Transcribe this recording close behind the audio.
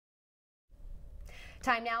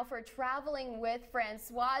Time now for Traveling with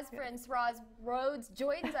Francoise. Francoise Rhodes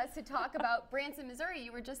joins us to talk about Branson, Missouri.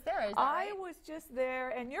 You were just there, is that right? I was just there,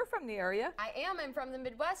 and you're from the area. I am. I'm from the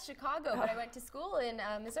Midwest, Chicago, but I went to school in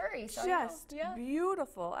Missouri. So just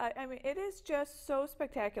beautiful. I mean, it is just so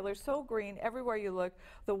spectacular, so green everywhere you look.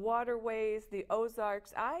 The waterways, the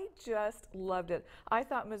Ozarks. I just loved it. I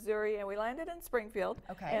thought Missouri, and we landed in Springfield,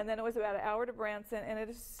 and then it was about an hour to Branson, and it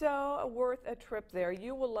is so worth a trip there.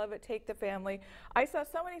 You will love it. Take the family. I saw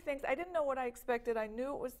so many things. I didn't know what I expected. I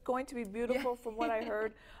knew it was going to be beautiful from what I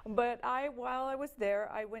heard, but while I was there,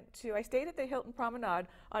 I stayed at the Hilton Promenade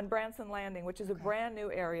on Branson Landing, which is a brand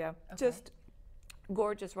new area. Just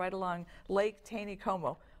gorgeous, right along Lake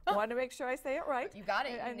Taneycomo. Wanted to make sure I say it right. You got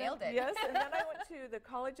it. You nailed it. Yes, and then I went to the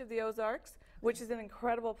College of the Ozarks, which is an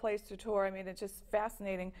incredible place to tour. I mean, it's just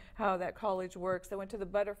fascinating how that college works. I went to the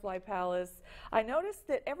Butterfly Palace. I noticed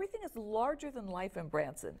that everything is larger than life in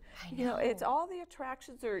Branson. You know, it's all the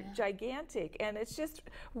attractions are gigantic, and it's just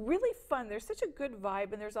really fun. There's such a good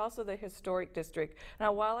vibe, and there's also the historic district.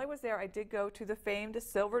 Now, while I was there, I did go to the famed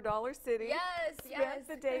Silver Dollar City. Spent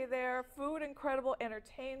the day there. Food incredible,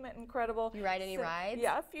 entertainment incredible. You ride any rides?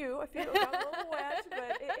 Yeah, a few. Got a little wet,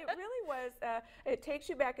 but it really was. It takes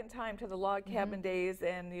you back in time to the log cabin days,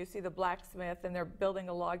 and you see the blacksmith, and they're building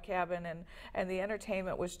a log cabin, and the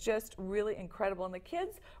entertainment was just really incredible, and the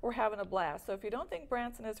kids were having a blast. So if you don't think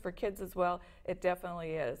Branson is for kids as well, it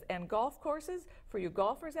definitely is. And golf courses, for you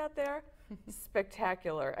golfers out there,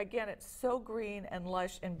 spectacular. Again, it's so green and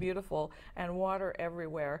lush and beautiful, and water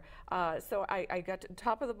everywhere. So I got to the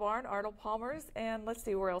top of the barn, Arnold Palmer's, and let's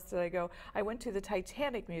see, where else did I go? I went to the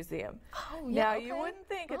Titanic Museum. Now, you wouldn't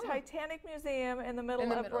think a Titanic museum in the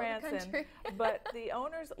middle of Branson, but the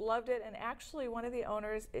owners loved it, and actually one of the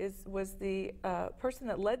owners was the person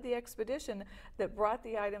that led the expedition that brought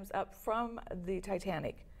the items up from the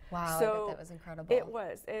Titanic. Wow, so I bet that was incredible. It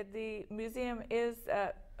was. The museum is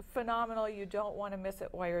phenomenal. You don't want to miss it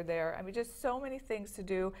while you're there. I mean, just so many things to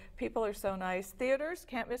do. People are so nice. Theaters,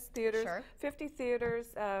 can't miss theaters. 50 theaters,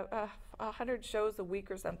 100 shows a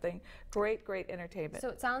week or something. Great, great entertainment. So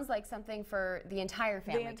it sounds like something for the entire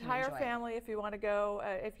family. The entire family, if you want to go,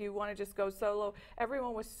 if you want to just go solo.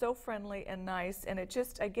 Everyone was so friendly and nice, and it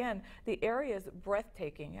just, again, the area is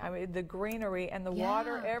breathtaking. I mean, the greenery and the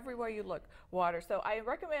water everywhere you look. Water. So I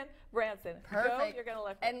recommend Branson. Go, you're going to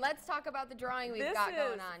love it. And let's talk about the drawing we've got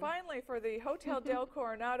going on. Finally, for the Hotel del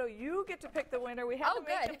Coronado, you get to pick the winner. We have to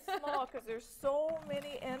make them small because there's so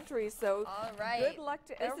many entries. So good luck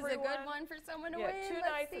to everyone. This is a good one for someone to win. 2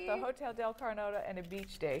 nights at the Hotel del Coronado and a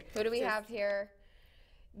beach day. Who do we have here?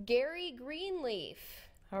 Gary Greenleaf.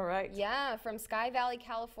 All right. Yeah, from Sky Valley,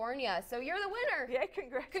 California. So you're the winner. Yeah,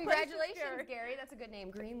 congratulations, Gary. That's a good name,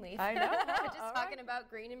 Greenleaf. I know. Just talking about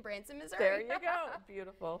green in Branson, Missouri. There you go.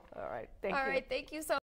 Beautiful. All right. Thank you. All right. Thank you so much.